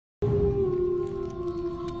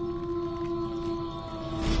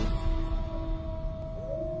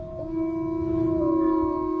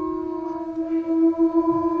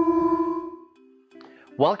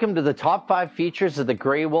Welcome to the top 5 features of the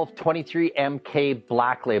Grey Wolf 23MK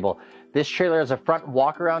Black Label. This trailer has a front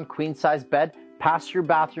walk-around queen-size bed, pass-through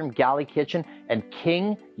bathroom, galley kitchen, and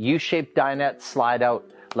king U-shaped dinette slide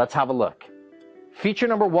out. Let's have a look. Feature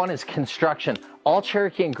number 1 is construction. All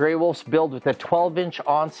Cherokee and Grey Wolves build with a 12-inch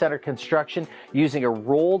on-center construction using a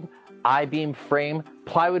rolled I-beam frame,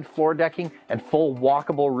 plywood floor decking, and full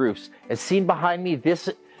walkable roofs. As seen behind me,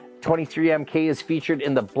 this 23MK is featured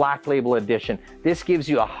in the Black Label edition. This gives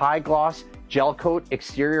you a high gloss gel coat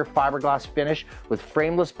exterior fiberglass finish with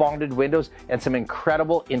frameless bonded windows and some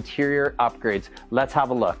incredible interior upgrades. Let's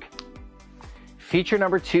have a look. Feature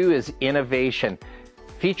number 2 is innovation.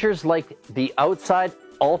 Features like the outside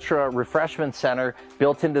Ultra Refreshment Center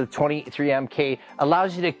built into the 23MK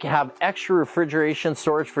allows you to have extra refrigeration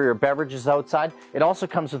storage for your beverages outside. It also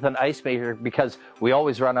comes with an ice maker because we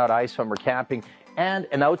always run out of ice when we're camping, and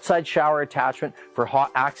an outside shower attachment for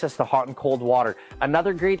access to hot and cold water.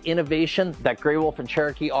 Another great innovation that Grey Wolf and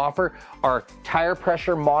Cherokee offer are tire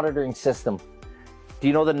pressure monitoring system. Do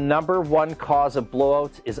you know the #1 cause of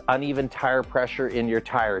blowouts is uneven tire pressure in your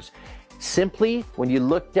tires? Simply, when you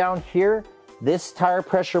look down here, this tire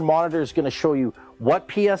pressure monitor is going to show you what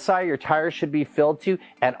PSI your tires should be filled to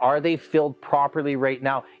and are they filled properly right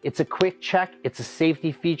now. It's a quick check. It's a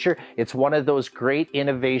safety feature. It's one of those great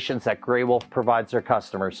innovations that Grey Wolf provides their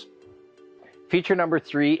customers. Feature number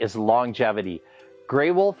 3 is longevity.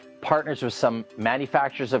 Grey Wolf partners with some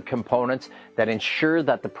manufacturers of components that ensure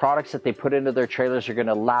that the products that they put into their trailers are going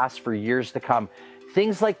to last for years to come.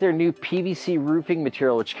 Things like their new PVC roofing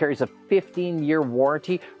material, which carries a 15-year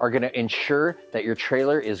warranty, are going to ensure that your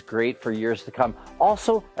trailer is great for years to come.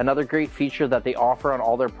 Also, another great feature that they offer on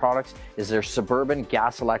all their products is their Suburban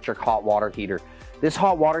gas electric hot water heater. This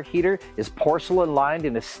hot water heater is porcelain lined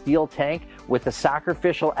in a steel tank with a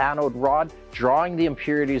sacrificial anode rod, drawing the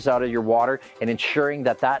impurities out of your water and ensuring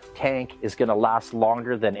that that tank is going to last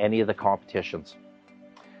longer than any of the competitions.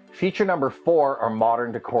 Feature number 4 are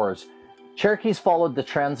modern decors. Cherokee's followed the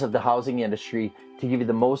trends of the housing industry to give you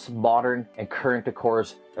the most modern and current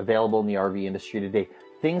decors available in the RV industry today.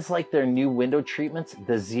 Things like their new window treatments,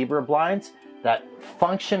 the zebra blinds that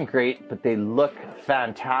function great, but they look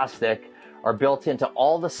fantastic, are built into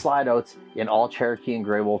all the slide outs in all Cherokee and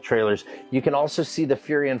Grey Wolf trailers. You can also see the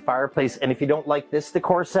Furion fireplace, and if you don't like this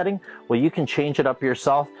decor setting, well, you can change it up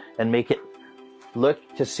yourself and make it look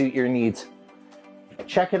to suit your needs.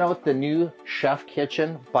 Checking out the new Chef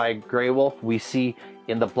Kitchen by Grey Wolf, we see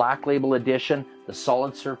in the Black Label edition the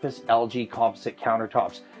solid surface LG composite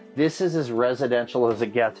countertops. This is as residential as it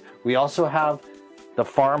gets. We also have the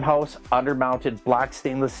farmhouse undermounted black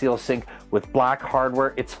stainless steel sink with black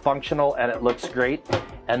hardware. It's functional and it looks great.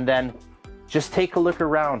 And then just take a look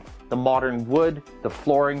around. The modern wood, the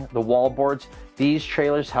flooring, the wall boards. These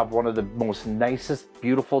trailers have one of the most nicest,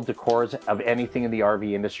 beautiful decors of anything in the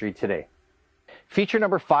RV industry today. Feature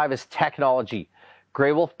number 5 is technology.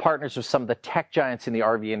 Grey Wolf partners with some of the tech giants in the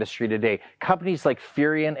RV industry today, companies like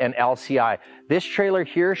Furion and LCI. This trailer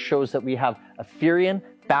here shows that we have a Furion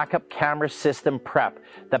backup camera system prep.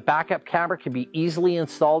 The backup camera can be easily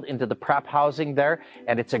installed into the prep housing there,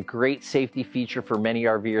 and it's a great safety feature for many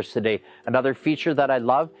RVers today. Another feature that I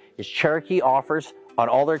love is Cherokee offers on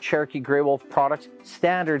all their Cherokee Grey Wolf products,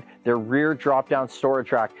 standard, their rear drop-down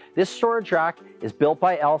storage rack. This storage rack is built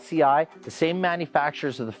by LCI, the same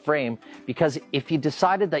manufacturers of the frame, because if you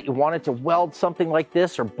decided that you wanted to weld something like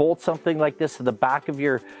this or bolt something like this to the back of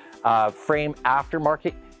your frame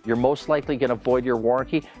aftermarket, you're most likely going to void your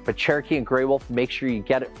warranty. But Cherokee and Grey Wolf, make sure you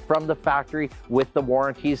get it from the factory with the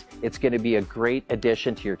warranties. It's going to be a great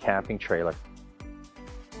addition to your camping trailer.